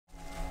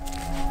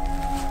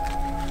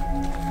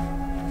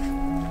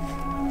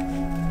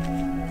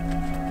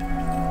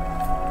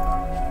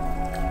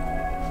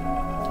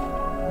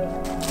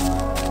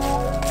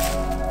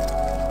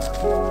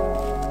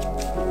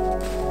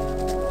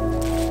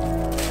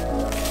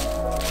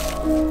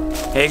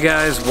Hey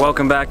guys,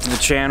 welcome back to the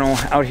channel.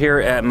 Out here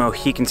at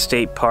Mohican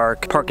State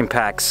Park, Park and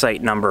Pack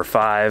site number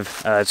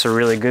 5. It's a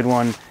really good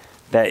one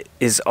that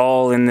is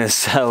all in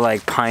this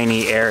like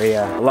piney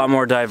area. A lot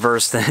more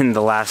diverse than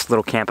the last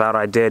little camp out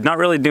I did. Not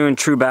really doing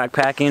true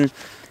backpacking,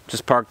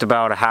 just parked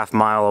about a half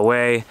mile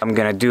away. I'm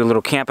gonna do a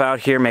little camp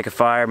out here, make a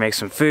fire, make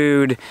some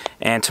food,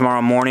 and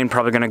tomorrow morning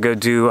probably gonna go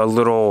do a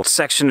little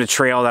section of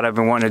trail that I've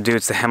been wanting to do.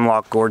 It's the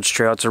Hemlock Gorge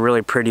Trail. It's a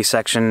really pretty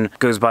section,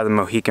 goes by the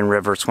Mohican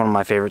River. It's one of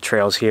my favorite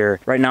trails here.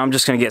 Right now I'm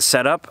just gonna get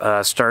set up,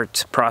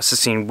 start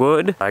processing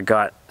wood. I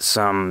got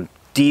some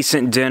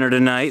decent dinner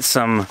tonight,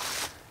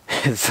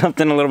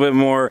 something a little bit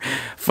more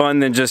fun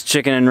than just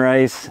chicken and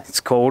rice. It's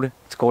cold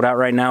out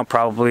right now,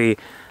 probably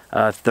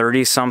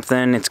 30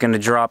 something. It's gonna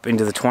drop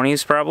into the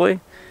 20s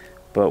probably,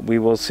 but we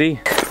will see.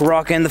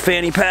 Rocking the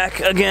fanny pack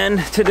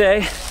again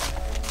today,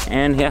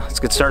 and yeah, let's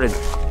get started.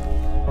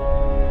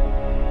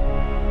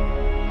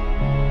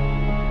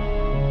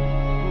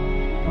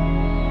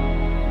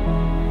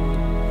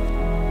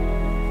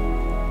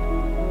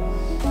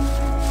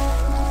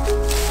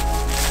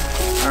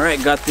 All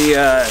right, got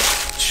the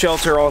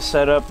shelter all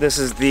set up. This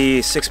is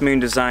the 6 Moon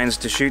Designs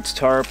Deschutes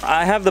tarp.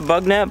 I have the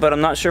bug net, but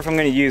I'm not sure if I'm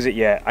going to use it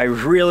yet. I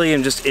really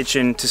am just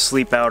itching to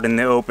sleep out in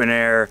the open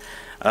air,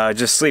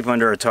 just sleep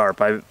under a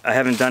tarp. I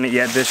haven't done it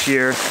yet this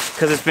year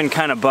because it's been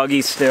kind of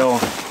buggy still,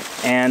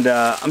 and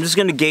I'm just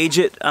going to gauge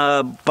it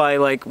by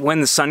like when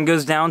the sun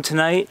goes down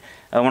tonight.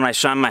 When I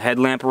shine my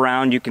headlamp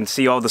around, you can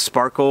see all the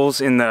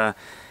sparkles in the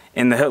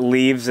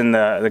leaves and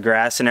the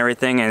grass and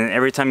everything, and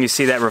every time you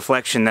see that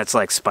reflection, that's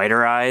like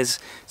spider eyes.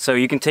 So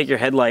you can take your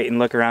headlight and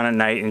look around at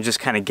night and just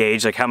kind of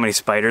gauge like how many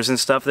spiders and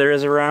stuff there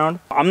is around.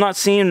 I'm not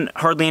seeing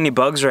hardly any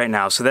bugs right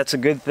now, so that's a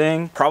good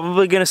thing.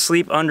 Probably gonna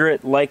sleep under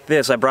it like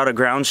this. I brought a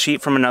ground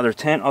sheet from another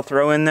tent I'll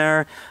throw in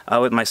there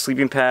with my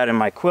sleeping pad and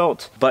my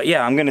quilt. But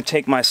yeah, I'm gonna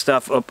take my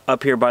stuff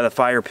up here by the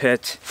fire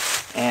pit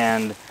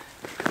and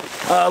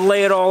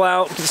lay it all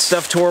out, get the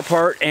stuff tore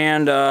apart,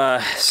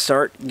 and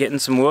start getting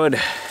some wood.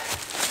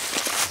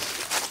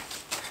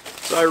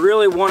 So I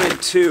really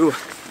wanted to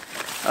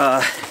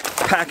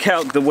pack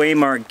out the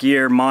Waymark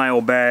Gear mile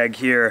bag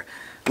here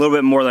a little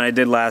bit more than I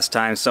did last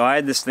time. So I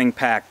had this thing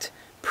packed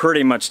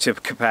pretty much to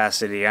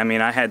capacity. I mean,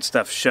 I had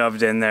stuff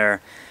shoved in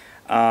there.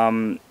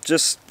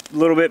 Just a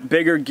little bit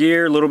bigger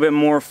gear, a little bit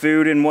more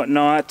food and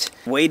whatnot.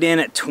 Weighed in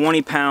at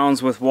 20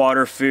 pounds with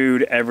water,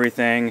 food,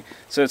 everything.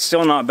 So it's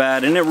still not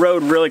bad. And it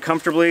rode really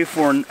comfortably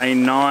for a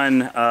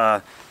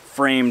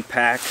non-framed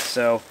pack.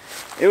 So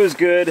it was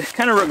good.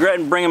 Kind of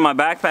regretting bringing my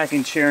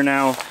backpacking chair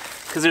now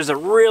because there's a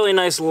really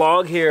nice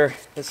log here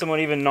that someone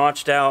even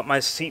notched out. My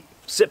sit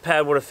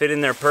pad would have fit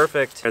in there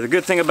perfect. The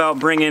good thing about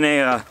bringing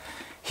a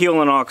heel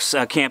and ox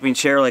camping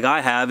chair like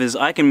I have is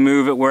I can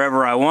move it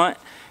wherever I want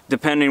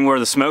depending where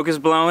the smoke is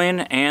blowing,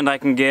 and I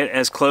can get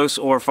as close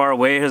or far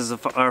away as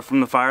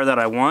from the fire that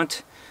I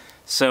want.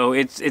 So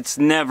it's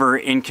never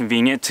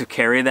inconvenient to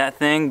carry that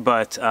thing,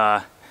 but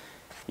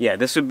yeah,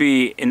 this would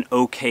be an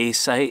okay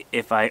site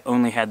if I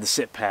only had the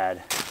sit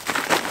pad.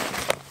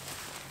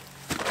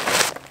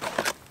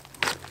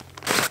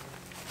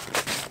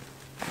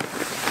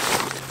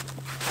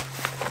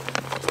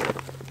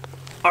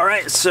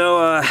 Alright,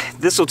 so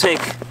this will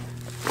take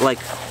like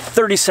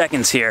 30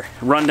 seconds here.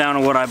 Rundown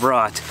of what I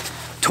brought.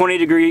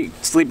 20-degree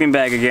sleeping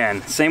bag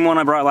again. Same one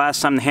I brought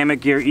last time, the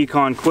Hammock Gear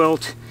Econ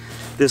quilt.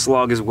 This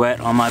log is wet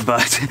on my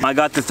butt. I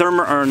got the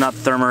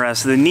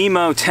the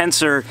Nemo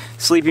Tensor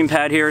sleeping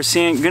pad here.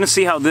 Gonna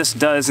see how this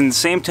does in the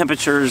same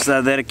temperatures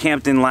that I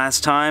camped in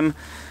last time.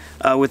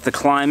 With the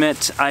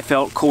climate, I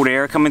felt cold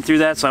air coming through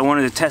that, so I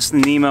wanted to test the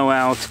Nemo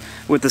out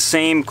with the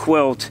same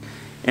quilt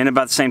and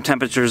about the same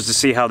temperatures to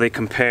see how they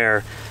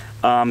compare.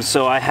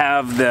 So I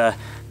have the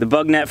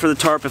bug net for the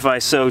tarp if I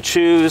so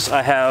choose.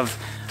 I have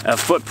a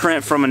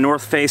footprint from a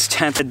North Face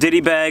tent, a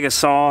ditty bag, a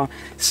saw,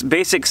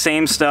 basic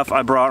same stuff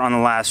I brought on the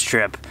last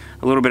trip.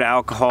 A little bit of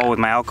alcohol with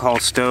my alcohol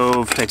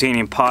stove,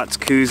 titanium pots,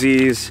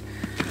 koozies.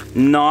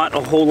 Not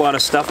a whole lot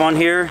of stuff on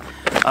here.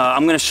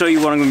 I'm gonna show you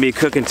what I'm gonna be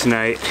cooking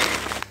tonight.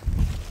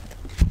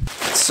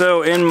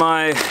 So in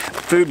my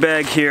food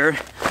bag here,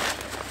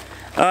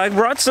 I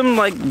brought some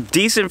like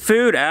decent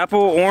food,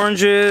 apple,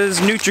 oranges,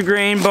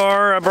 Nutri-Grain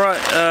bar. I brought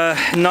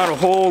not a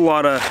whole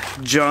lot of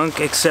junk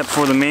except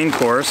for the main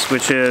course,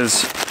 which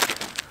is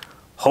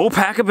whole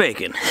pack of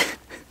bacon.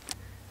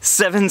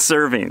 7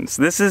 servings.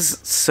 This is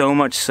so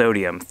much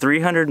sodium,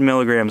 300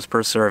 milligrams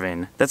per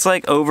serving. That's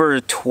like over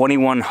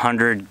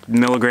 2,100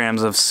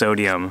 milligrams of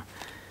sodium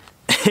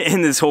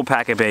in this whole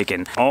pack of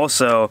bacon.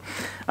 Also,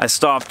 I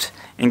stopped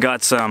and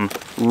got some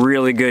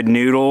really good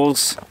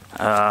noodles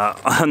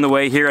on the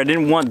way here. I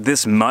didn't want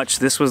this much.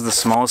 This was the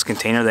smallest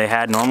container they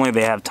had. Normally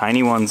they have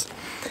tiny ones,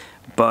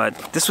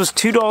 but this was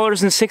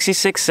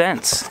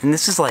 $2.66, and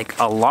this is like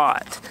a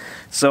lot.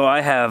 So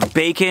I have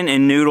bacon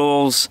and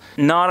noodles.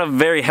 Not a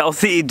very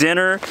healthy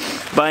dinner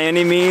by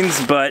any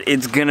means, but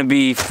it's gonna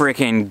be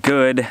freaking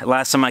good.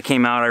 Last time I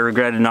came out, I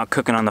regretted not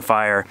cooking on the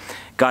fire.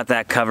 Got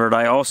that covered.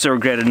 I also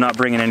regretted not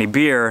bringing any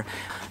beer.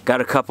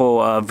 Got a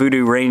couple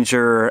Voodoo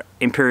Ranger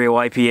Imperial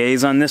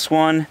IPAs on this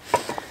one.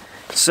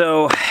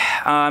 So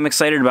I'm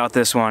excited about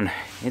this one.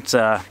 It's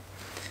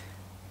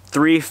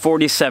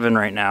 3:47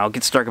 right now. It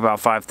gets dark about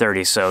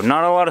 5:30, so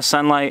not a lot of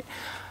sunlight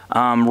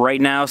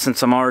right now.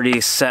 Since I'm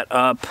already set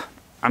up,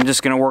 I'm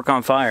just gonna work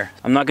on fire.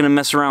 I'm not gonna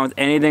mess around with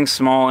anything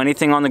small,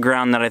 anything on the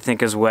ground that I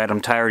think is wet.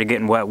 I'm tired of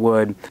getting wet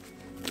wood.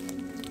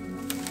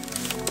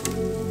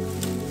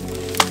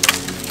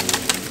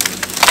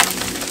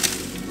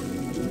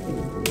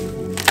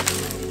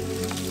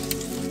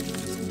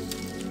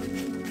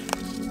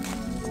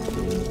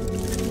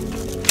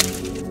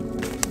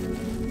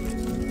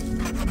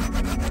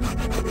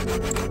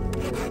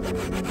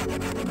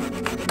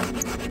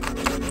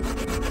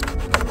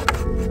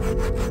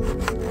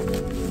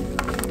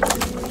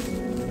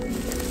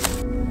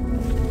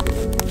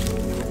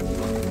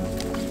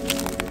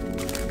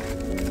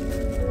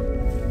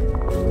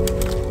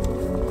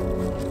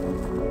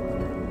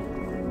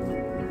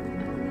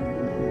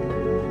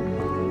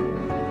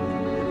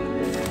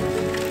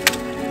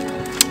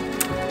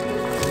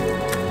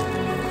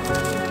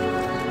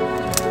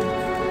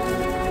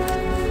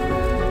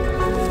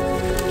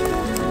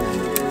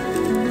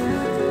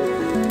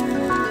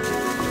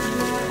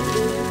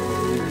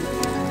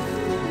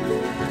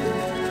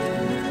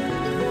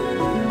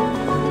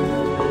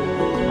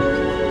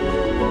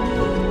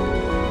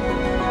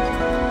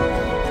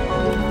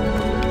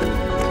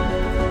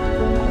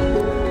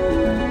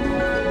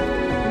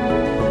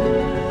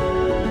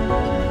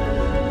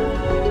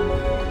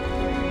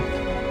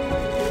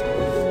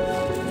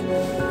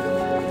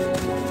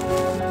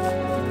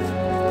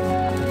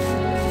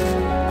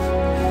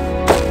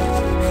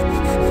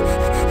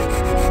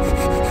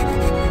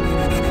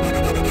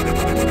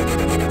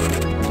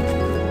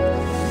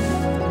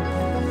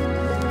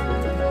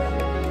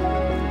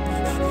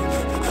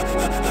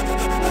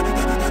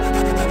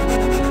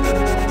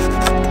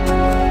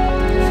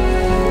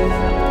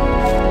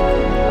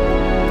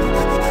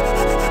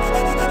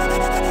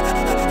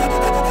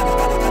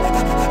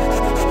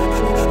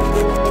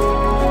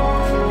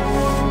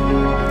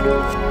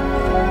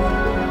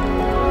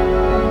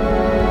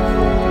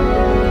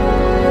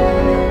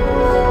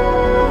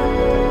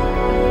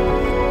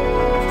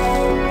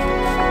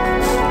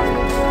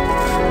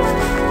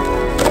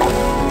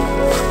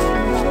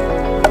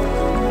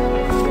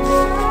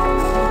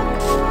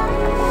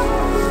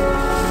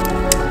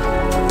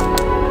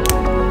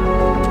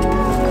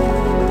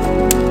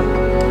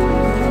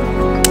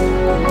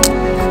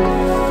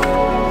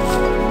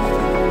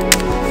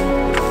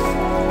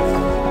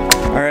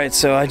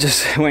 So I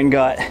just went and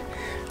got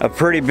a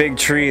pretty big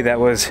tree that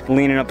was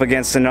leaning up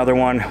against another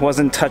one.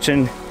 Wasn't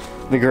touching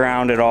the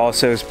ground at all,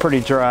 so it was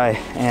pretty dry.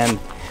 And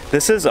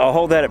this is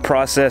all that it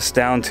processed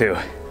down to.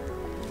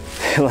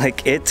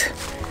 Like, it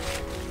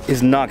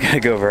is not gonna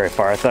go very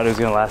far. I thought it was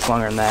gonna last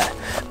longer than that.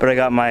 But I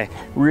got my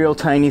real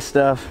tiny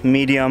stuff,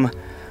 medium,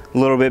 a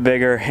little bit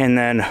bigger, and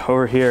then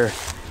over here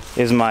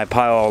is my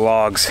pile of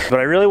logs. But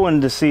I really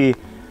wanted to see,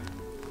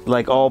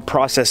 like, all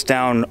processed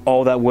down,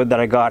 all that wood that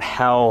I got,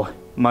 how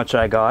much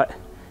I got,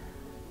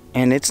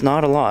 and it's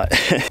not a lot.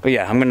 But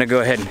yeah, I'm gonna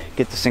go ahead and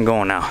get this thing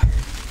going now.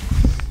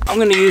 I'm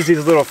gonna use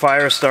these little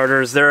fire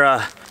starters. They're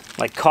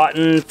like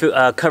cotton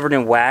covered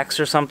in wax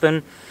or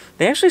something.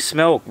 They actually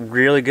smell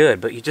really good,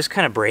 but you just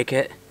kind of break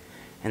it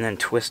and then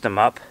twist them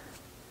up,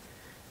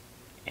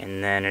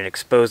 and then it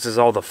exposes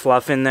all the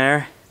fluff in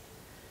there.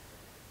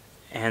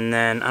 And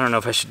then I don't know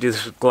if I should do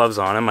this with gloves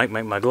on. I might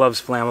make my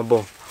gloves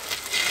flammable,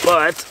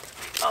 but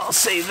I'll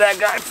save that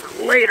guy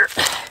for later.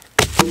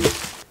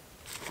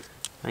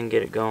 I can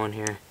get it going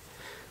here.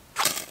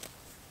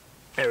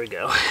 There we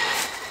go.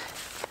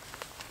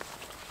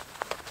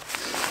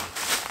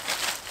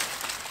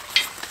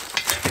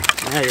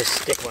 I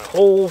just stick my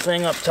whole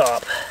thing up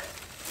top.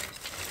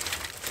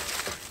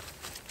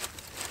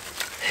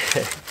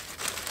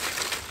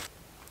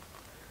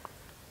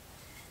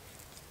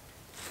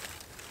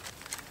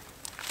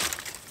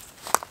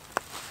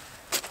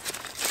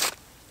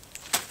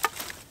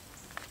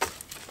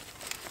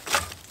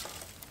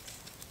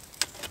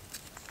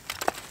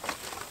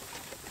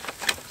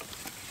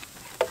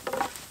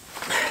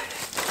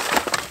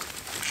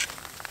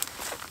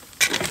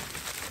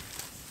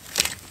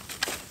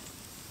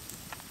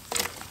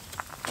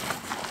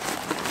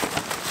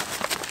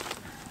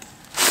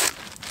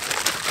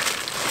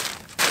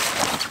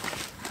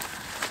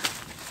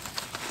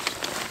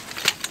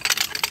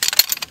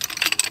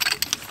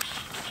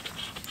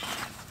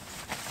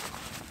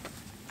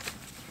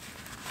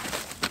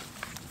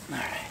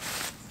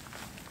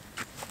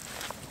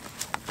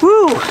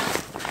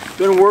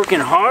 Been working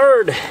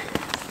hard.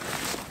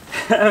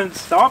 Haven't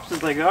stopped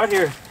since I got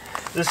here.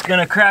 Just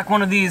gonna crack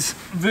one of these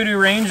Voodoo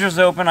Rangers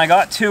open. I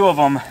got two of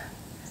them.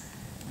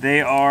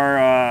 They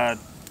are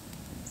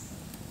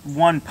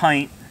 1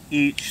 pint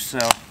each,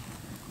 so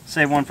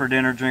save one for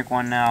dinner, drink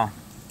one now.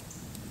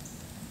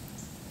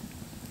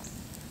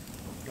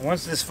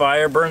 Once this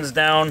fire burns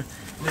down,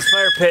 this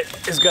fire pit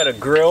has got a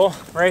grill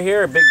right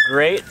here, a big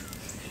grate,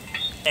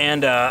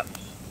 and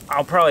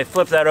I'll probably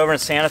flip that over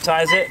and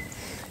sanitize it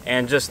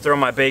and just throw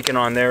my bacon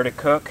on there to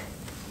cook,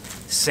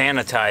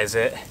 sanitize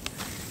it,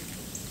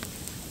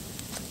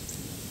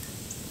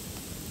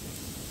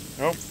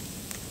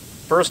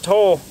 first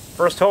hole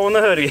in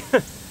the hoodie.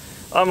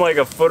 I'm like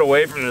a foot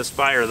away from this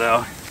fire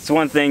though. It's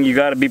one thing you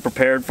gotta be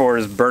prepared for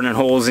is burning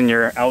holes in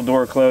your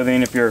outdoor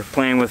clothing if you're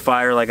playing with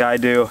fire like I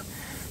do.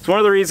 It's one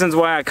of the reasons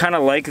why I kind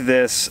of like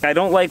this. I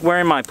don't like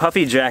wearing my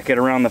puffy jacket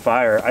around the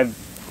fire. I've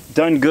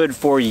done good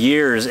for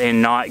years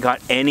and not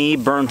got any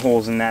burn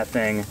holes in that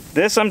thing.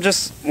 This, I'm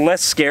just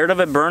less scared of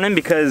it burning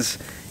because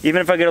even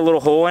if I get a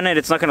little hole in it,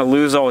 it's not gonna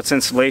lose all its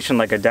insulation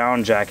like a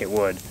down jacket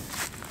would.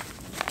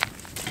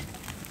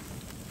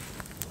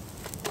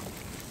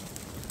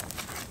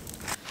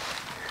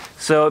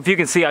 So if you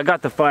can see, I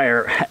got the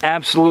fire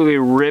absolutely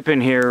ripping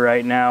here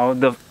right now.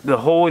 The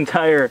whole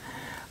entire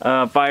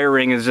fire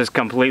ring is just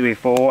completely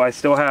full. I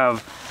still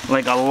have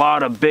like a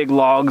lot of big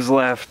logs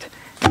left,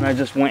 and I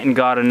just went and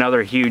got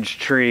another huge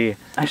tree.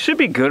 I should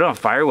be good on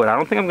firewood. I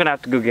don't think I'm gonna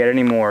have to go get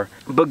any more.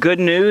 But good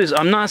news,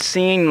 I'm not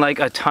seeing like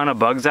a ton of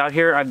bugs out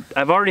here.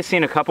 I've already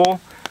seen a couple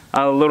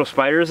little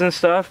spiders and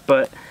stuff,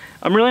 but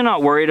I'm really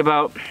not worried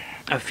about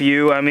a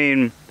few. I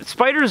mean,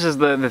 spiders is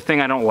the thing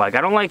I don't like.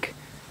 I don't like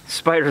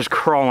spiders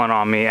crawling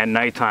on me at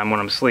nighttime when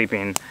I'm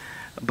sleeping.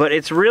 But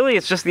it's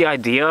just the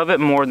idea of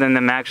it more than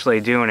them actually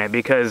doing it,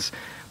 because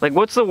like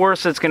what's the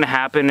worst that's gonna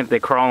happen if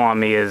they crawl on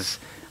me is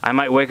I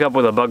might wake up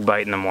with a bug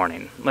bite in the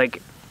morning.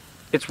 Like,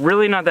 it's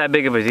really not that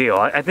big of a deal.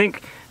 I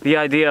think the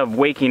idea of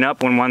waking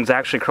up when one's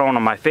actually crawling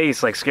on my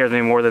face like scares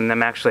me more than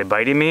them actually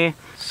biting me.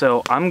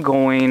 So I'm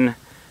going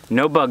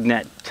no bug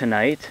net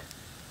tonight.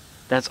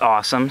 That's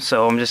awesome.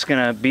 So I'm just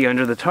gonna be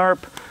under the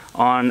tarp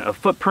on a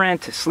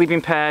footprint,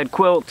 sleeping pad,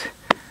 quilt.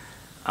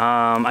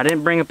 I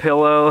didn't bring a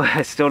pillow.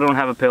 I still don't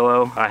have a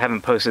pillow. I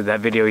haven't posted that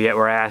video yet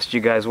where I asked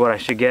you guys what I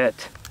should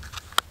get.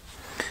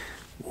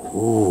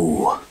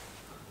 Ooh.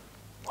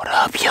 What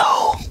up, yo?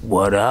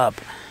 What up?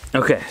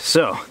 Okay,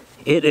 so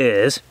it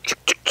is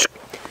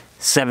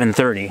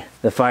 7:30.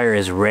 The fire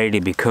is ready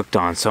to be cooked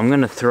on, so I'm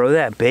gonna throw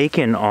that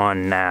bacon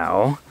on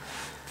now.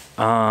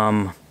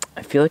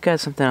 I feel like I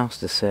have something else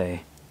to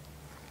say,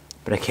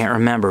 but I can't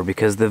remember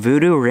because the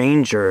Voodoo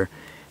Ranger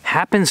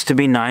happens to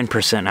be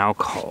 9%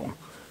 alcohol.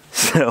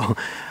 So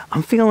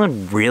I'm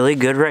feeling really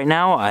good right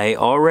now. I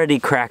already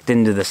cracked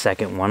into the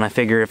second one. I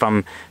figure if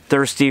I'm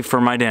thirsty for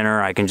my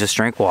dinner, I can just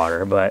drink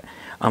water, but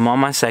I'm on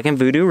my second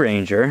Voodoo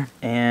Ranger,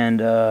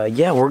 and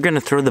yeah, we're gonna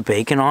throw the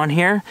bacon on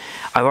here.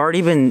 I've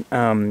already been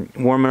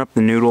warming up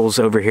the noodles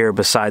over here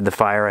beside the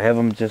fire. I have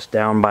them just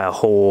down by a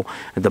hole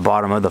at the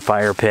bottom of the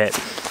fire pit,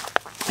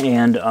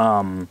 and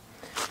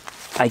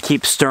I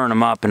keep stirring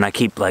them up, and I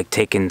keep like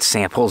taking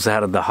samples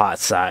out of the hot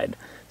side.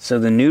 So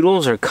the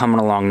noodles are coming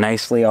along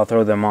nicely. I'll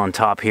throw them on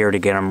top here to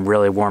get them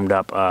really warmed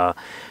up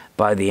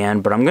by the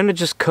end. But I'm going to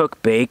just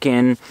cook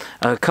bacon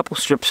a couple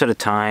strips at a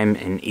time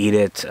and eat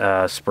it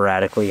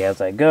sporadically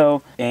as I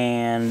go.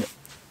 And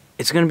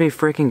it's going to be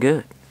freaking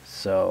good.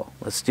 So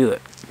let's do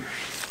it.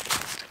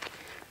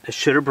 I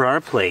should have brought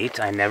a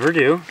plate. I never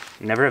do.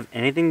 Never have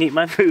anything to eat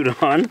my food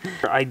on.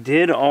 I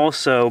did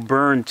also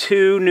burn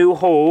 2 new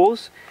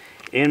holes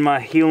in my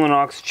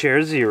Helinox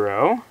Chair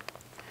Zero.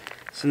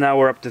 So now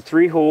we're up to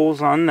 3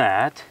 holes on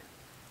that.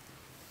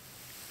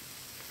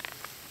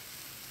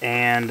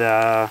 And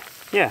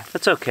yeah,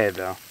 that's okay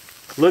though.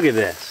 Look at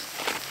this.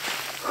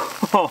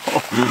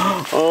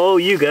 Oh,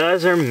 you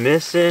guys are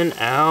missing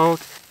out.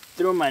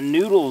 Throw my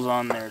noodles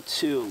on there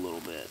too a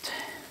little bit.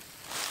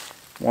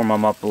 Warm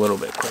them up a little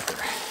bit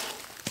quicker.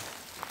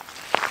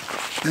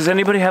 Does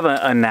anybody have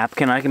a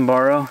napkin I can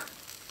borrow?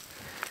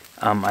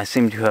 I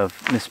seem to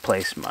have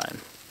misplaced mine.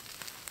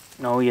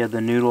 Oh yeah,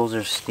 the noodles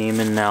are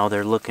steaming now.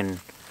 They're looking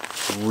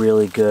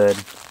really good.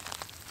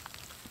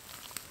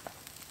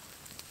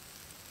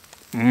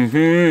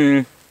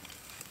 Mm-hmm.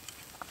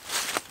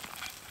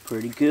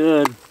 Pretty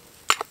good.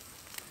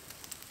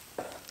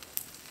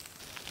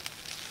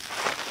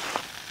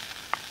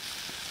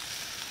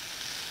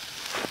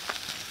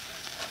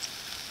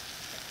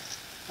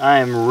 I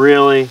am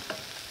really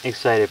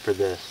excited for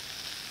this.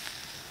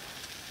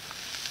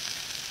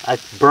 I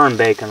burn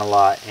bacon a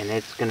lot, and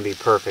it's going to be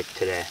perfect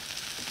today.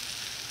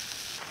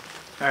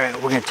 Alright,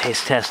 we're going to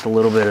taste test a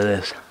little bit of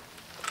this.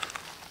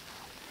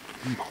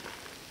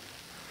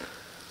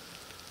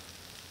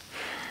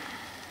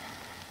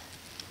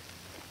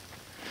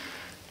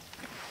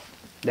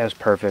 That was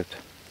perfect.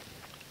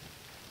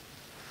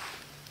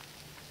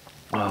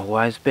 Oh,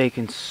 why is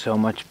bacon so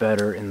much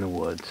better in the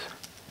woods?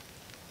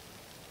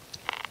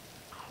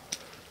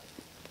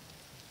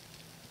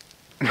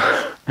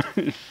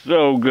 It's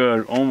so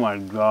good. Oh my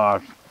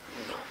gosh.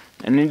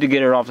 I need to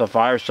get it off the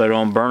fire so I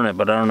don't burn it,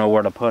 but I don't know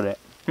where to put it.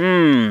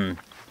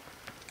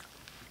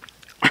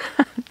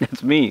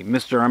 That's me,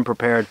 Mr.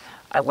 Unprepared.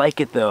 I like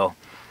it though.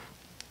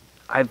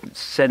 I've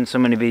said in so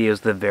many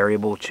videos the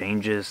variable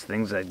changes,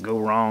 things that go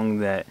wrong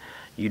that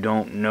you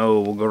don't know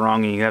will go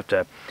wrong, and you have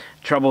to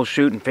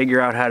troubleshoot and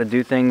figure out how to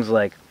do things.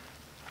 Like,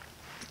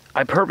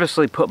 I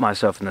purposely put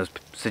myself in those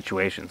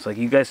situations. Like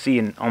you guys see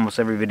in almost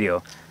every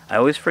video, I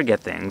always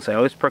forget things. I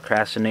always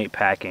procrastinate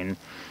packing.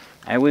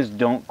 I always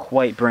don't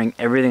quite bring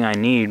everything I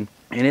need.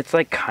 And it's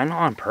like kind of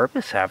on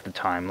purpose half the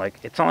time. Like,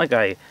 it's not like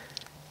I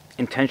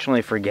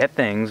intentionally forget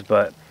things,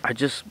 but I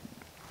just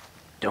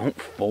don't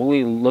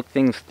fully look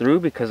things through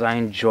because I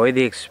enjoy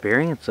the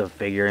experience of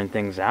figuring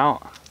things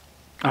out.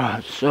 Oh,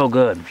 it's so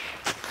good.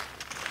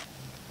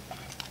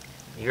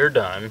 You're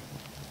done.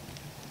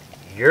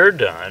 You're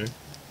done.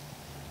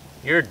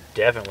 You're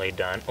definitely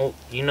done. Oh,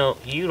 you know,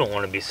 you don't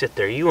want to be sit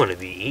there. You want to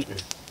be eating.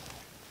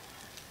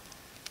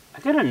 I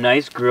got a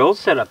nice grill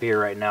set up here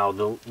right now.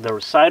 The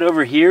side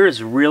over here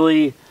is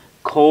really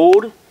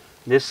cold.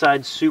 This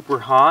side's super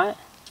hot.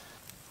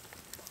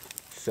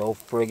 So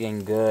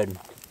friggin' good.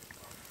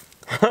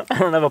 I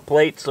don't have a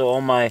plate, so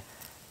all my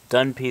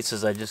done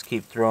pieces I just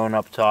keep throwing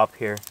up top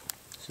here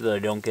so that I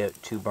don't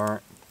get too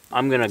burnt.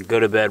 I'm gonna go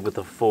to bed with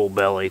a full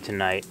belly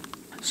tonight.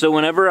 So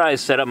whenever I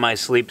set up my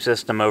sleep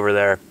system over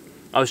there,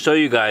 I'll show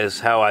you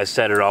guys how I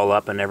set it all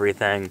up and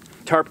everything.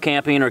 Tarp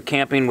camping or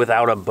camping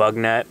without a bug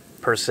net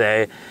per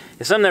se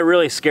is something that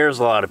really scares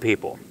a lot of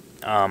people.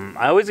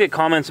 I always get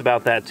comments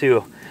about that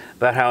too,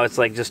 about how it's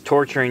like just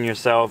torturing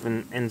yourself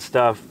and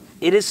stuff.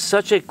 It is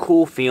such a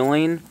cool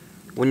feeling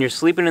when you're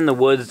sleeping in the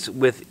woods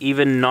with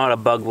even not a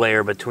bug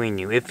layer between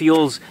you. It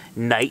feels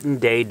night and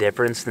day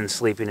difference than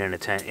sleeping in a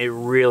tent. It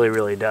really,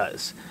 really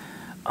does.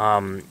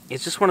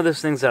 It's just one of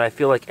those things that I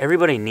feel like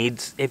everybody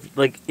needs. If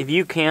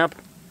you camp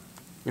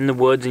in the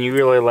woods and you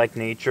really like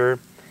nature,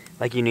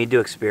 like, you need to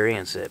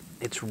experience it.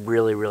 It's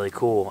really, really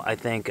cool. I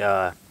think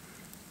at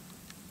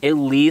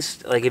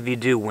least, like, if you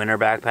do winter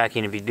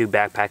backpacking, if you do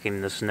backpacking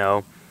in the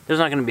snow, there's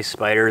not going to be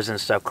spiders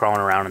and stuff crawling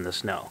around in the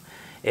snow.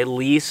 At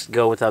least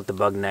go without the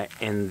bug net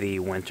in the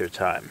winter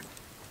time.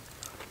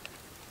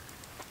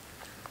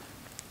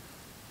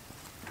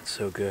 It's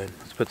so good.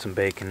 Let's put some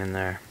bacon in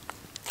there.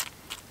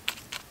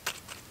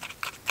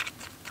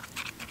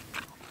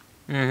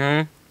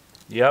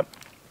 Yep.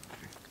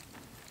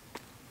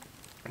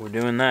 We're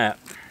doing that.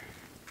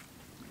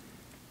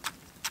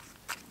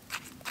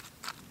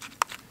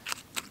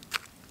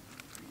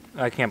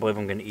 I can't believe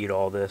I'm gonna eat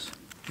all this.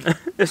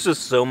 This is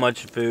so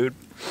much food.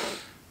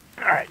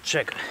 Alright,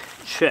 check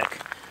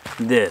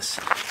this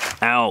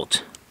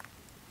out.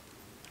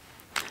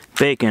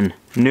 Bacon,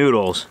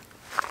 noodles.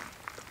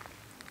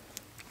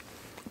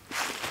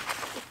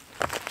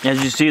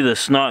 As you see, the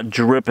snot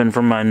dripping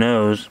from my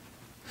nose.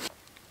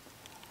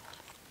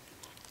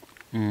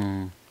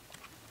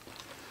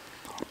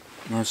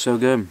 That's so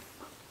good.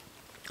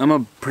 I'm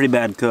a pretty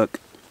bad cook.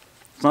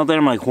 It's not that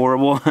I'm like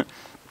horrible.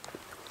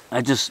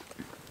 I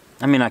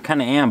mean, I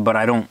kind of am, but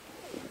I don't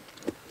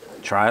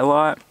try a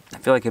lot. I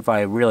feel like if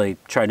I really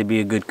tried to be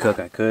a good cook,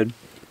 I could.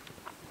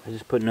 I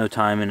just put no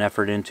time and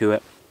effort into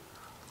it.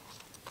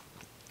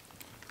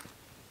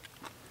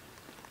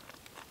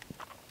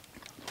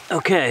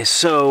 Okay,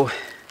 so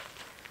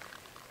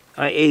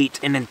I ate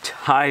an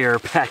entire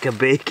pack of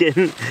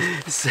bacon,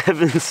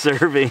 7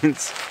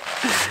 servings,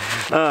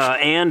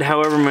 and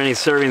however many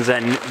servings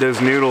that those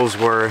noodles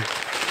were.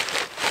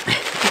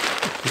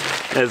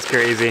 That's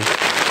crazy.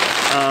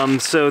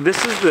 So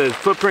this is the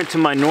footprint to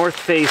my North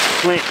Face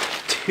Flint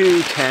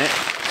 2 tent,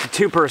 a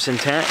 2-person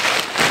tent.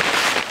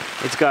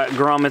 It's got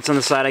grommets on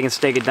the side. I can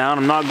stake it down.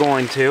 I'm not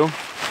going to.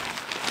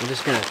 I'm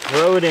just gonna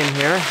throw it in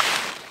here.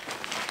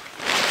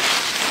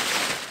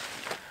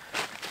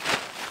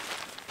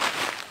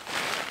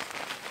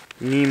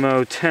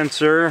 Nemo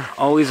tensor,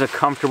 always a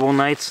comfortable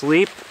night's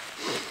sleep.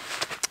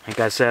 Like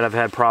I said, I've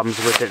had problems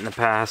with it in the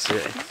past.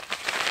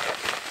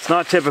 It's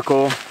not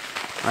typical,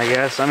 I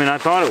guess. I mean, I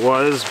thought it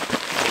was.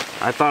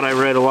 I thought I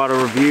read a lot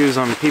of reviews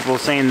on people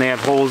saying they have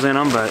holes in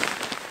them, but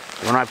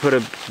when I put a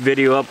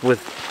video up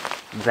with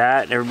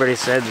that, everybody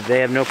said that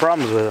they have no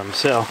problems with them,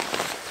 so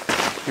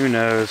who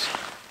knows.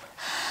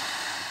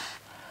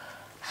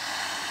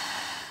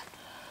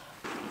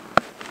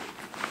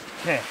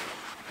 Okay.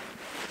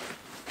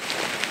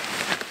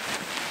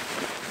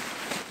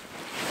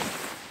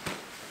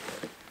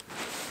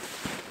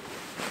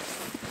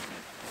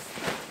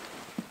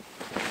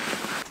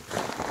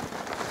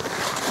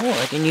 Oh,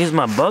 I can use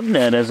my bug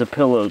net as a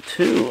pillow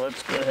too.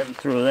 Let's go ahead and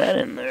throw that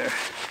in there.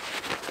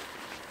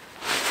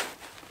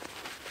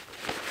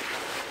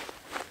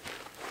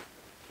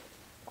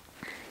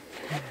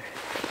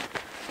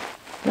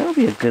 That'll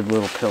be a good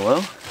little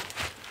pillow.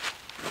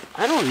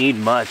 I don't need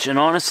much, and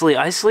honestly,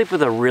 I sleep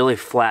with a really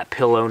flat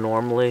pillow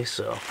normally,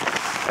 so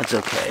that's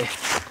okay.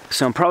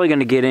 So I'm probably going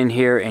to get in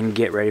here and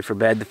get ready for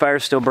bed. The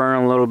fire's still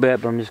burning a little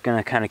bit, but I'm just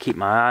going to kind of keep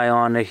my eye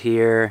on it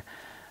here.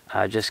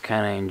 Just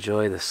kind of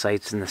enjoy the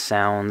sights and the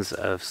sounds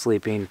of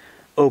sleeping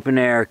open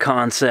air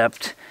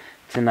concept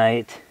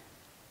tonight.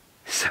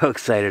 So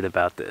excited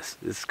about this.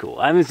 This is cool.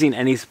 I haven't seen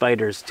any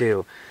spiders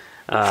too.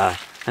 I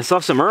saw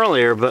some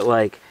earlier, but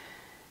like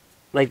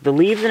the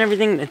leaves and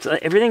everything,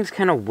 everything's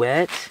kind of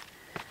wet.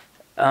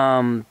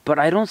 But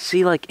I don't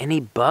see like any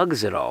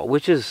bugs at all,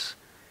 which is,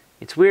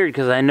 it's weird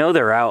because I know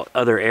they're out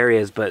other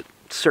areas, but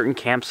certain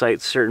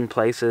campsites, certain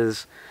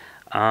places,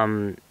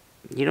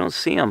 you don't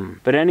see them.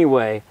 But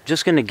anyway,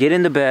 just gonna get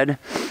into bed.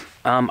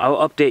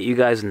 I'll update you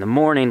guys in the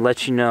morning,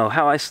 let you know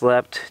how I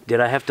slept. Did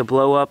I have to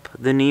blow up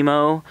the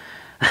Nemo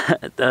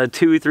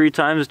 2 or 3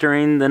 times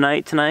during the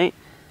night tonight?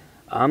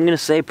 I'm gonna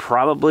say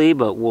probably,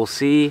 but we'll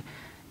see.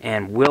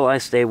 And will I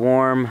stay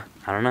warm?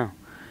 I don't know.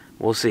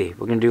 we'll see.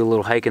 We're gonna do a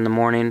little hike in the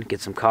morning,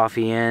 get some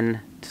coffee in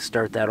to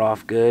start that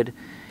off good.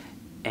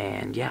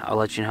 And yeah, I'll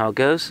let you know how it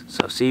goes.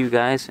 So see you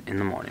guys in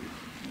the morning.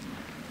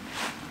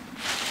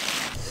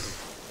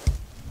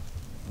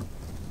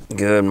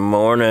 Good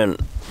morning,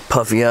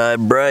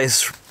 puffy-eyed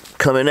Bryce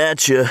coming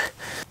at you.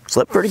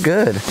 Slept pretty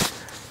good.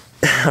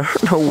 I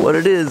don't know what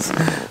it is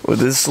with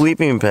this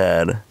sleeping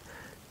pad,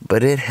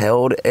 but it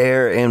held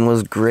air and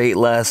was great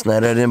last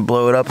night. I didn't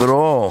blow it up at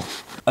all.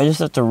 I just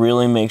have to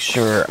really make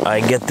sure I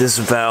get this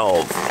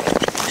valve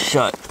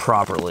shut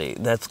properly.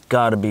 That's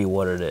gotta be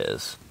what it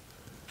is.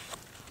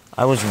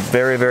 I was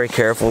very, very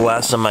careful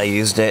last time I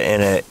used it,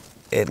 and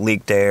it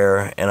leaked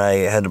air, and I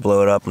had to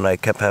blow it up, and I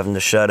kept having to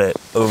shut it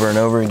over and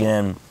over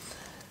again,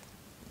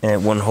 and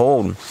it wouldn't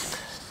hold.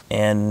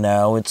 And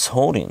now it's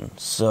holding.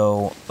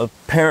 So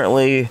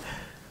apparently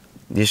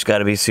you just got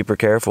to be super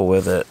careful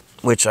with it,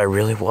 which I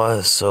really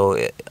was. So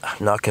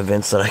I'm not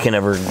convinced that I can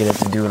ever get it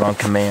to do it on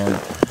command.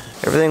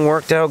 Everything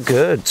worked out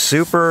good.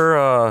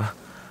 Super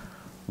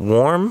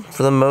warm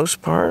for the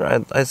most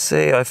part. I'd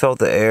say I felt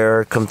the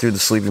air come through the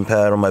sleeping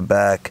pad on my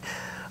back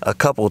a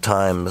couple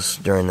times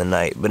during the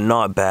night, but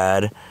not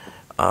bad.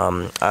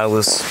 I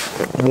was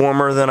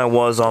warmer than I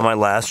was on my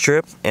last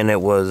trip, and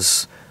it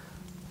was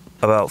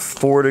about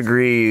 4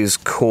 degrees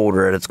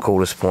colder at its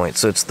coldest point.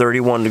 So it's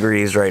 31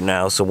 degrees right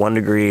now, so 1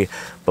 degree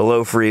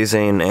below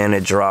freezing, and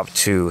it dropped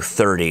to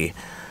 30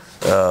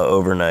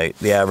 overnight.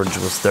 The average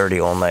was 30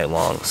 all night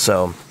long.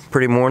 So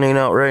pretty morning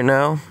out right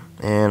now,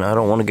 and I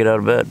don't want to get out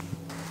of bed.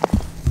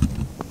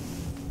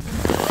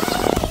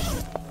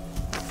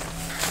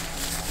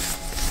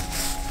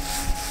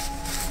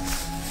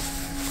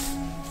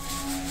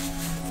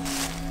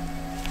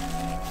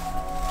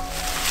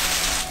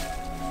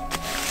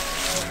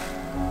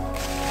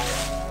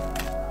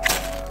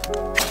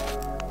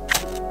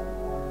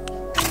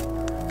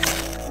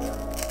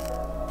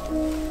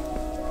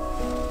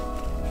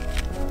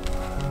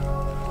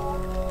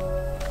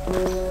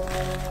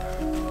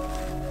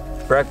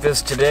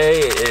 Breakfast today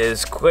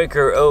is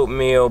Quaker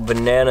oatmeal,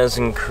 bananas,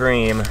 and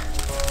cream.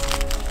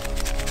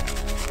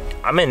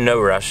 I'm in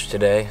no rush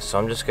today, so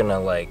I'm just gonna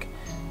like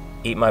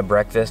eat my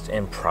breakfast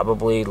and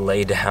probably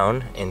lay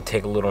down and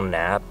take a little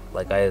nap.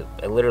 Like I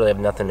literally have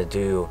nothing to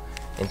do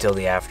until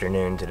the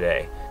afternoon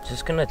today.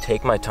 Just gonna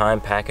take my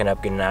time packing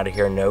up, getting out of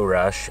here, no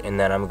rush, and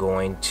then I'm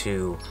going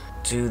to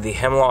do the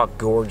Hemlock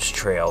Gorge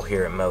Trail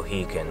here at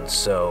Mohican.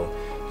 So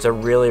it's a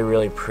really,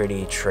 really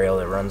pretty trail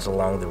that runs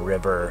along the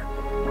river.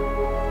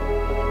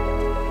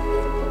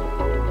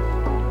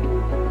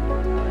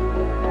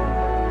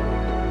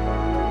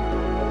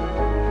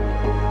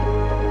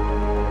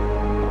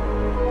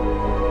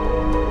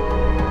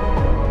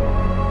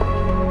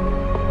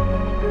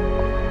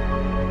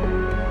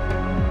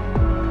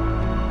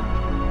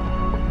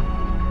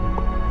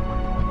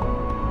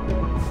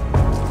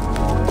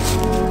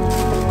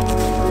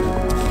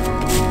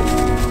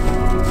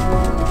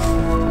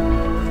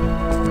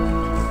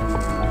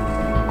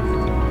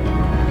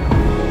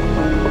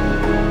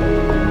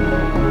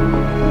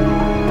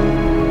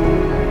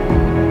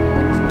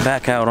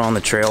 Back out on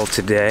the trail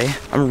today.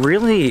 I'm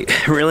really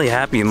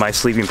happy my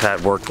sleeping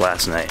pad worked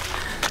last night.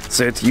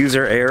 So it's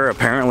user error.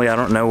 Apparently I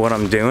don't know what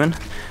I'm doing.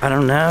 I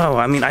don't know.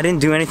 I mean, I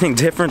didn't do anything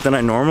different than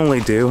I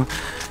normally do,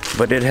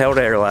 but it held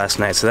air last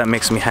night, so that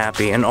makes me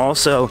happy. And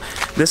also,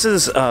 this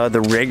is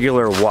the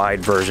regular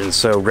wide version.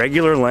 So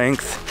regular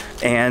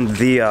length and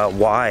the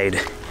wide.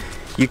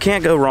 You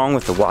can't go wrong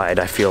with the wide,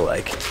 I feel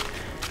like.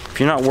 If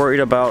you're not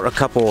worried about a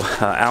couple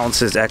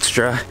ounces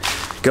extra,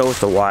 go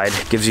with the wide.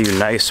 Gives you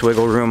nice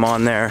wiggle room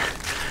on there.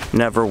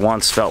 Never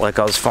once felt like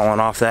I was falling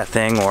off that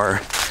thing or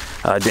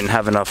didn't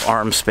have enough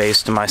arm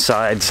space to my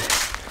sides.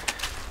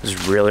 It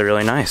was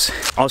really nice.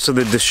 Also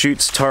the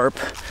Deschutes tarp,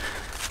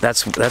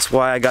 that's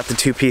why I got the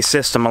two-piece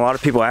system. A lot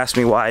of people ask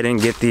me why I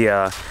didn't get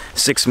the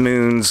Six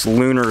Moons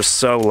Lunar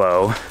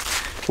Solo,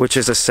 which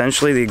is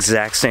essentially the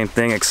exact same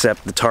thing,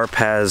 except the tarp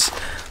has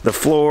the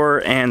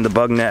floor and the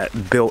bug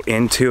net built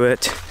into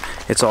it.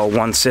 It's all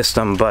one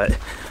system, but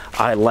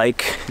I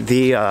like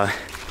the,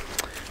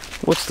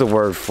 what's the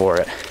word for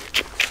it?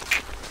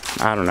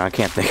 I don't know, I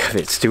can't think of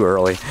it, it's too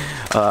early.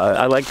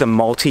 I like the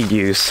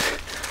multi-use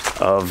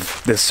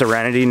of the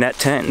Serenity net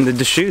tent and the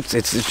Deschutes.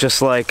 It's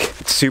just like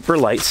super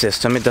light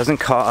system. It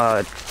doesn't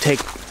take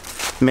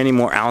many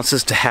more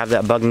ounces to have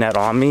that bug net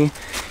on me,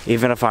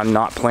 even if I'm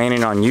not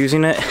planning on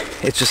using it.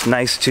 It's just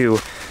nice to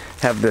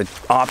have the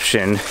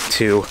option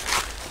to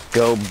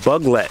go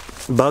bug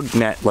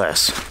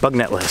netless.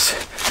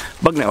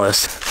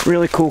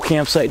 Really cool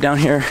campsite down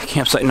here,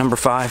 campsite number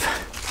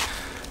 5.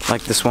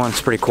 Like this one,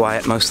 it's pretty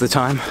quiet most of the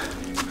time.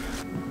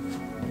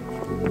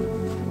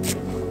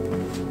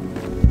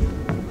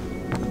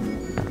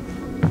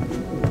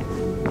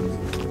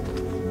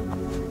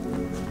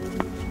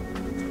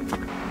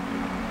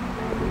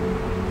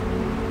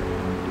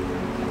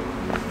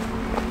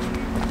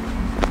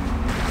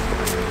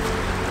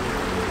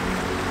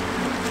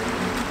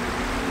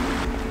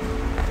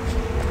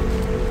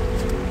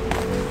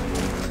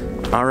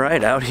 All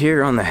right, out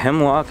here on the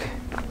Hemlock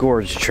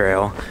Gorge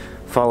Trail,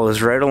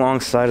 follows right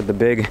alongside of the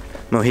big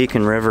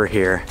Mohican River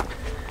here.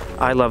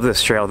 I love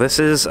this trail. This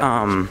is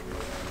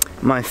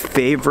my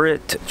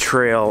favorite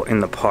trail in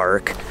the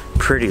park,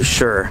 pretty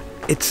sure.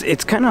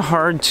 It's kind of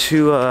hard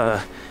to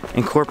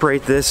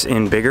incorporate this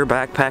in bigger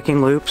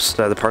backpacking loops.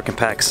 The park and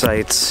pack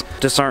sites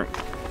just aren't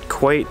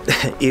quite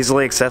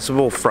easily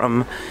accessible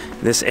from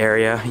this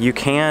area. You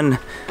can,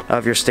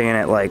 if you're staying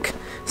at like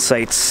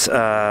sites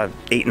 8,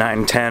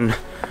 9, 10,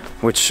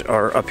 which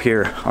are up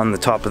here on the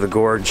top of the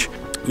gorge,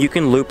 you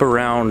can loop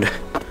around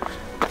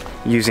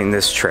using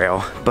this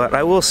trail. But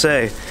I will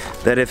say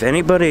that if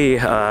anybody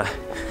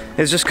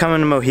is just coming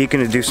to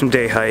Mohican to do some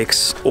day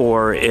hikes,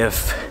 or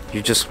if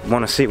you just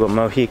want to see what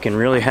Mohican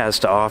really has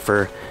to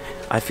offer,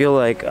 I feel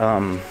like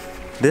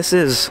this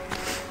is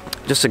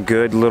just a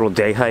good little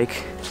day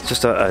hike. It's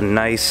just a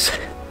nice,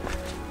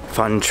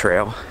 fun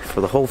trail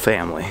for the whole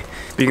family.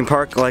 You can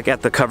park like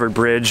at the covered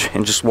bridge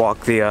and just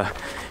walk the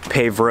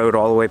paved road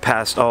all the way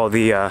past all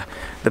the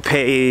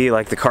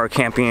like the car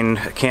camping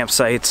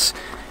campsites,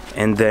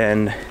 and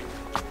then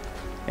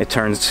it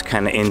turns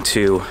kind of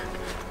into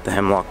the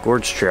Hemlock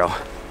Gorge Trail.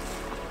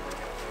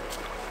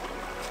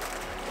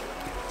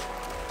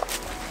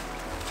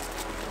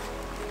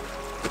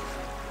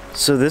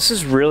 So this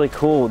is really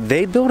cool.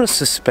 They built a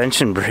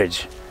suspension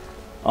bridge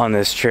on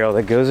this trail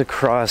that goes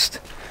across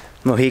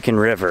Mohican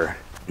River.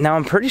 Now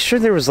I'm pretty sure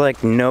there was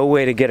like no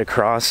way to get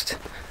across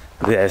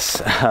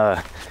this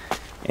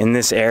in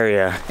this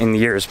area in the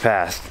years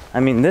past. I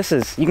mean, this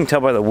is, you can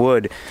tell by the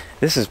wood,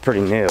 this is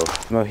pretty new.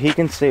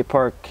 Mohican State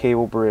Park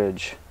Cable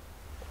Bridge,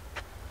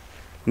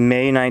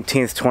 May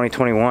 19th,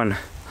 2021.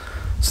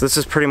 So this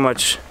is pretty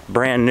much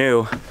brand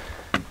new,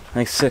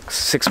 like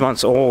six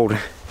months old.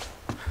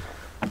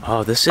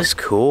 Oh, this is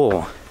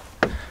cool.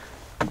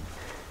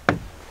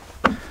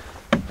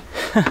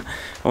 I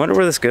wonder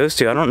where this goes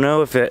to. I don't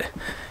know if it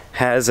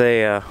has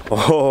a,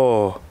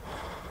 oh,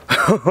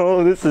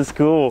 this is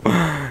cool.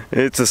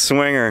 It's a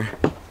swinger.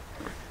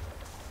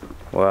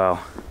 Wow.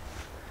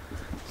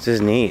 This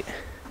is neat.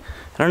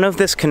 I don't know if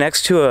this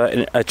connects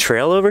to a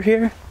trail over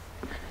here.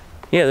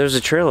 Yeah, there's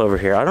a trail over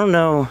here. I don't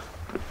know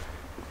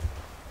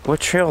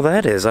what trail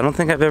that is. I don't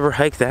think I've ever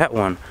hiked that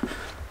one.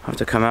 I'll have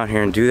to come out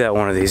here and do that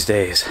one of these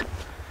days.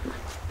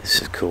 This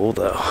is cool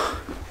though.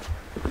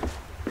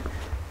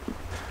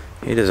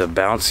 It is a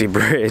bouncy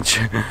bridge.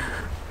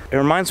 It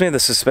reminds me of the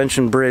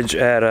suspension bridge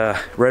at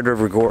Red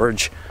River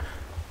Gorge.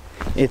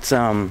 It's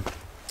a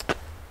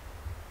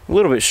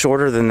little bit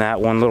shorter than that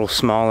one, a little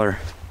smaller.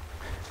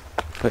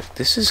 But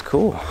this is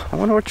cool. I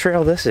wonder what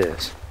trail this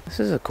is. This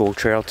is a cool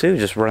trail too,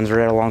 just runs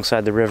right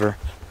alongside the river.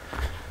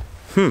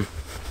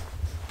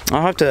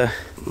 I'll have to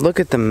look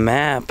at the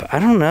map. I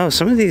don't know,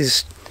 some of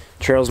these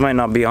trails might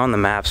not be on the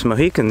maps.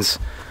 Mohican's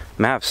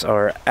maps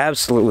are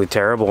absolutely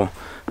terrible.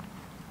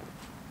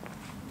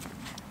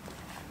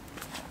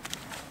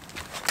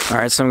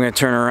 Alright, so I'm going to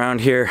turn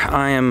around here.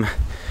 I am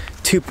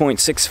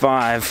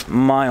 2.65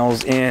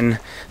 miles in,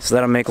 so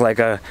that'll make like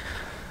a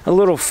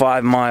little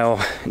 5-mile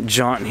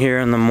jaunt here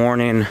in the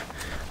morning.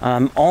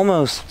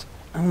 Almost,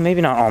 maybe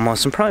not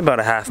almost, I'm probably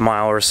about a half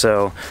mile or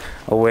so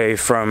away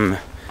from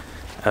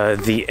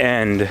the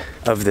end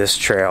of this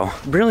trail.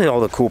 Really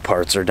all the cool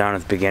parts are down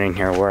at the beginning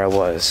here where I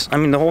was. I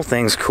mean, the whole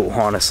thing's cool,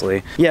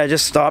 honestly. Yeah, I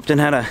just stopped and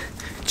had a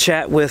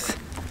chat with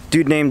a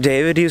dude named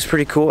David. He was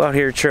pretty cool out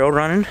here trail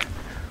running.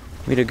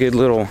 We had a good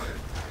little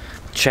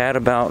chat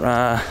about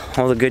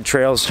all the good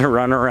trails to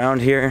run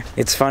around here.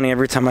 It's funny,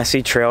 every time I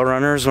see trail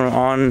runners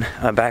on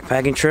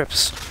backpacking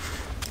trips,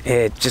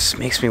 it just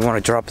makes me want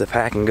to drop the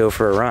pack and go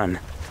for a run.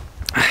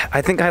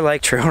 I think I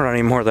like trail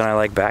running more than I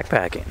like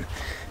backpacking.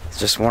 It's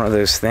just one of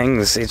those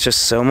things. It's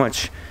just so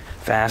much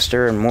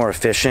faster and more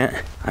efficient.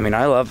 I mean,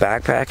 I love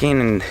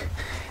backpacking, and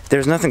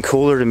there's nothing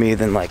cooler to me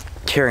than like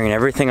carrying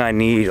everything I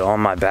need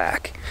on my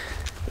back.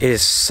 It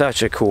is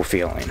such a cool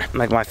feeling.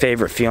 Like, my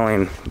favorite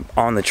feeling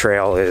on the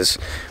trail is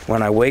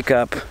when I wake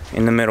up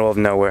in the middle of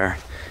nowhere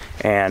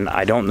and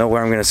I don't know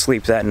where I'm gonna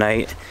sleep that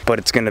night, but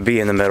it's gonna be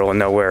in the middle of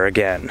nowhere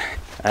again.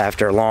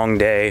 After a long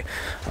day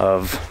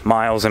of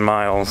miles and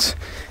miles,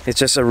 it's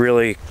just a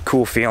really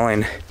cool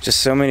feeling. Just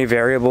so many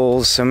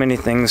variables, so many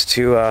things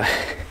to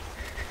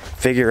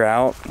figure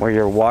out, where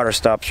your water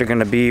stops are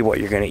gonna be, what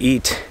you're gonna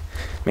eat,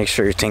 make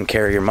sure you're taking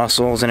care of your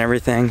muscles and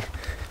everything.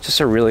 Just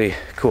a really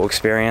cool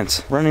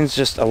experience. Running's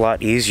just a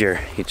lot easier.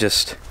 You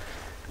just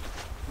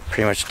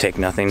pretty much take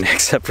nothing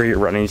except for your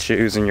running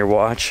shoes and your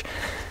watch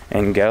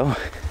and go.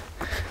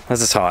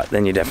 Unless it's hot,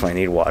 then you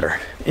definitely need water.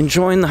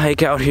 Enjoying the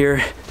hike out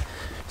here.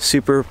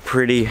 Super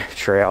pretty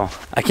trail.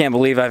 I can't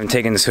believe I haven't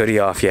taken this hoodie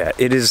off yet.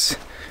 It is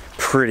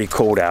pretty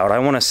cold out. I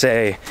want to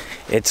say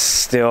it's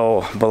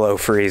still below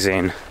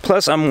freezing.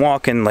 Plus I'm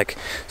walking like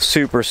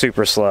super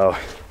slow.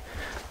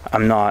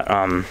 I'm not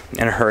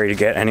in a hurry to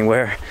get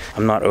anywhere.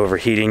 I'm not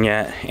overheating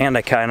yet, and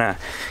I kind of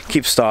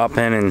keep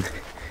stopping and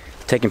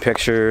taking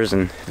pictures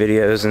and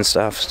videos and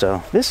stuff.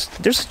 So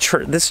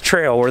this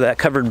trail where that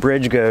covered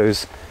bridge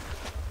goes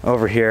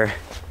over here,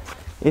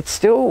 it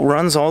still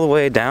runs all the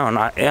way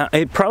down.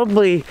 It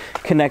probably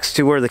connects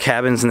to where the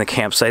cabins and the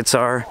campsites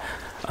are.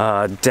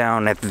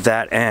 down at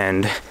that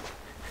end.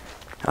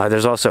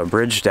 There's also a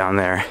bridge down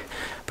there,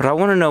 but I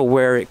want to know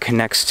where it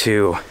connects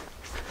to,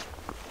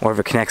 or if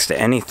it connects to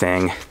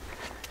anything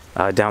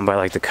down by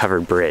like the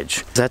covered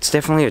bridge. That's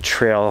definitely a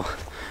trail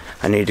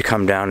I need to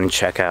come down and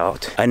check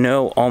out. I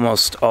know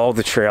almost all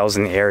the trails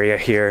in the area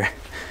here.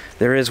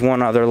 There is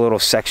one other little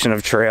section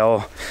of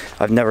trail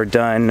I've never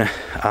done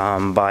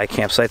by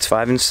campsites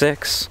 5 and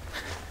 6.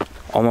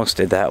 Almost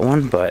did that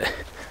one, but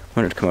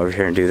wanted to come over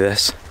here and do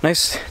this.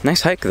 Nice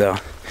hike though.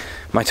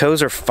 My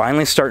toes are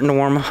finally starting to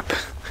warm up.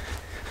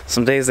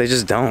 Some days they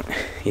just don't,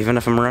 even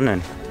if I'm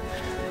running.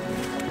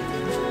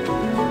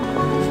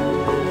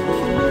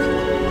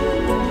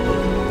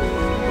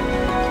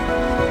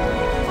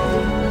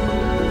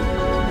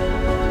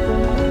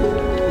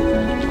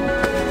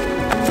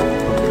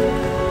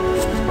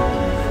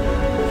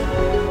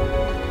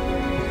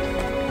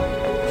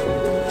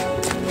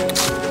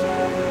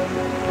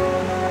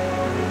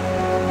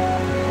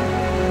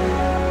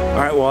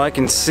 Alright, well I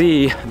can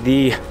see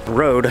the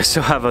road. I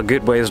still have a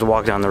good ways to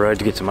walk down the road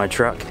to get to my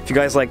truck. If you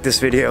guys like this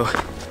video,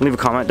 leave a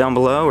comment down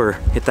below or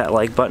hit that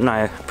like button.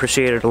 I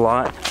appreciate it a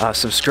lot.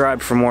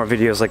 Subscribe for more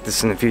videos like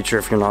this in the future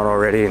if you're not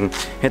already, and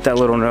hit that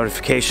little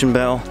notification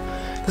bell.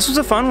 This was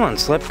a fun one.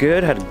 Slept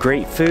good, had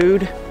great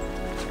food.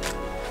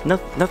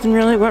 Nothing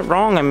really went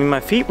wrong. I mean, my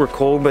feet were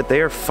cold, but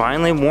they are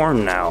finally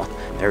warm now.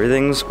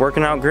 Everything's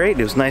working out great.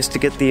 It was nice to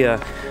get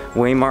the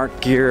Waymark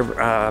gear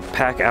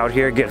pack out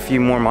here, get a few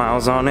more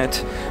miles on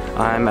it.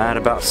 I'm at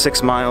about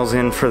 6 miles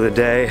in for the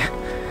day.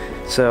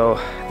 So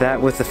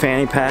that with the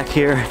fanny pack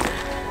here,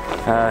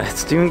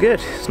 it's doing good.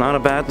 It's not a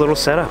bad little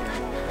setup.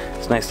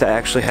 It's nice to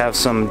actually have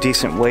some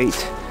decent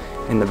weight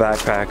in the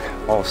backpack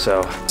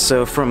also.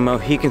 So from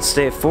Mohican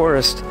State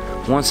Forest,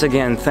 once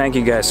again, thank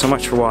you guys so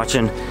much for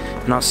watching,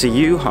 and I'll see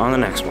you on the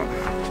next one.